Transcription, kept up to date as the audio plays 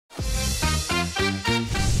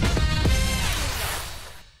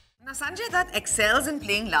Now, Sanjay Dutt excels in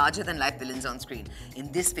playing larger-than-life villains on screen in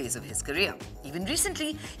this phase of his career. Even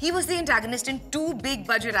recently, he was the antagonist in two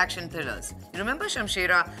big-budget action thrillers. You remember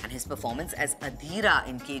Shamshera, and his performance as Adhira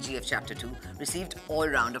in KGF Chapter 2 received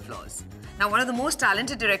all-round applause. Now, one of the most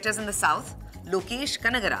talented directors in the South, Lokesh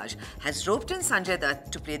Kanagaraj, has roped in Sanjay Dutt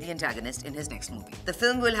to play the antagonist in his next movie. The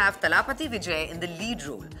film will have Thalapathy Vijay in the lead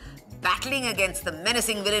role, battling against the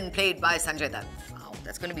menacing villain played by Sanjay Dutt. Wow,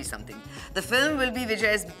 that's going to be something. The film will be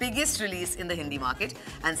Vijay's biggest release in the Hindi market,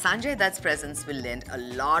 and Sanjay Dutt's presence will lend a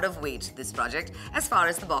lot of weight to this project as far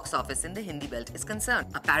as the box office in the Hindi belt is concerned.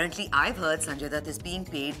 Apparently, I've heard Sanjay Dutt is being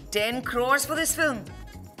paid 10 crores for this film.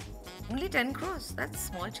 Only 10 crores, that's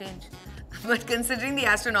small change. But considering the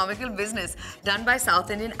astronomical business done by South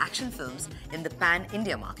Indian action films in the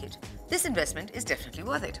pan-India market, this investment is definitely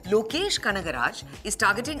worth it. Lokesh Kanagaraj is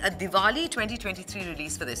targeting a Diwali 2023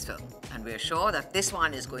 release for this film, and we're sure that this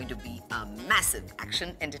one is going to be a massive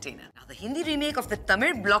action entertainer. Now, the Hindi remake of the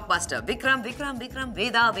Tamil blockbuster Vikram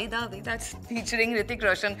Vedha featuring Hrithik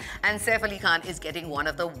Roshan and Saif Ali Khan is getting one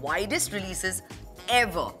of the widest releases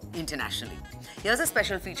ever internationally. Here's a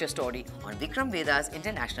special feature story on Vikram Vedha's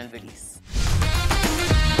international release.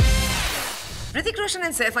 Hrithik Roshan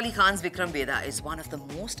and Saif Ali Khan's Vikram Vedha is one of the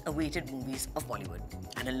most awaited movies of Bollywood.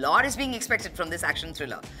 And a lot is being expected from this action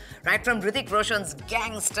thriller. Right from Hrithik Roshan's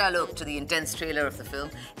gangster look to the intense trailer of the film,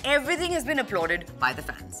 everything has been applauded by the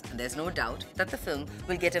fans. And there's no doubt that the film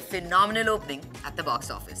will get a phenomenal opening at the box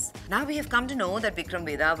office. Now we have come to know that Vikram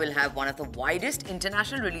Vedha will have one of the widest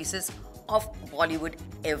international releases of Bollywood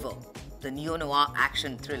ever. The neo-noir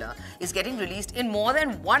action thriller is getting released in more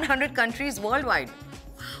than 100 countries worldwide.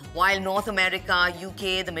 While North America,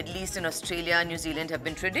 UK, the Middle East and Australia and New Zealand have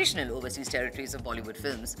been traditional overseas territories of Bollywood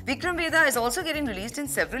films, Vikram Vedha is also getting released in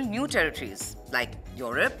several new territories like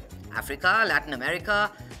Europe, Africa, Latin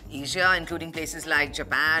America, Asia, including places like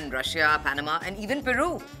Japan, Russia, Panama and even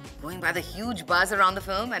Peru. Going by the huge buzz around the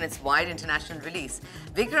film and its wide international release,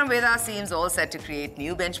 Vikram Vedha seems all set to create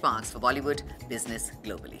new benchmarks for Bollywood business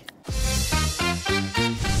globally.